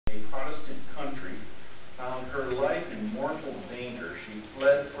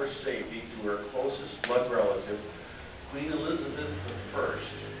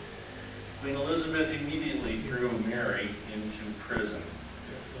Queen Elizabeth immediately threw Mary into prison.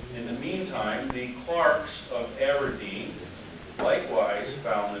 In the meantime, the Clarks of Aberdeen likewise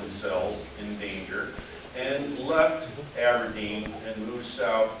found themselves in danger and left Aberdeen and moved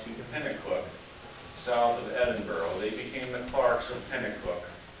south to Pennacook, south of Edinburgh. They became the Clarks of Pennacook.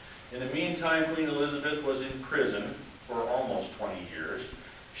 In the meantime, Queen Elizabeth was in prison for almost 20 years.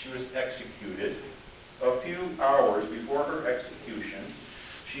 She was executed. A few hours before her execution,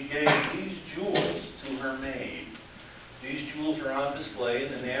 she gave these jewels to her maid. These jewels are on display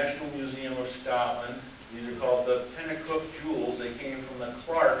in the National Museum of Scotland. These are called the Pennacook jewels. They came from the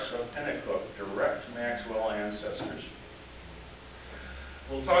Clarks of Pennacook, direct Maxwell ancestors.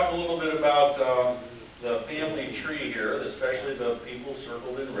 We'll talk a little bit about the family tree here, especially the people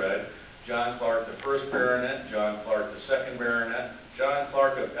circled in red. John Clark, the first baronet, John Clark, the second baronet. John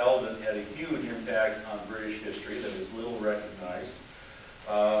Clark of Eldon had a huge impact on British history that is little recognized.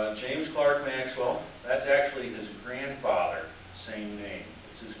 James Clark Maxwell, that's actually his grandfather, same name.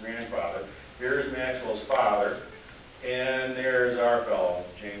 It's his grandfather. Here's Maxwell's father, and there's our fellow,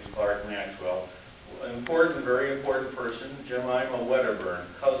 James Clark Maxwell. Important, very important person, Jemima Wedderburn,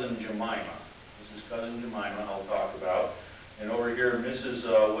 cousin Jemima. This is cousin Jemima I'll talk about. And over here, Mrs.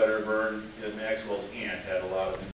 Wedderburn, Maxwell's aunt, had a lot of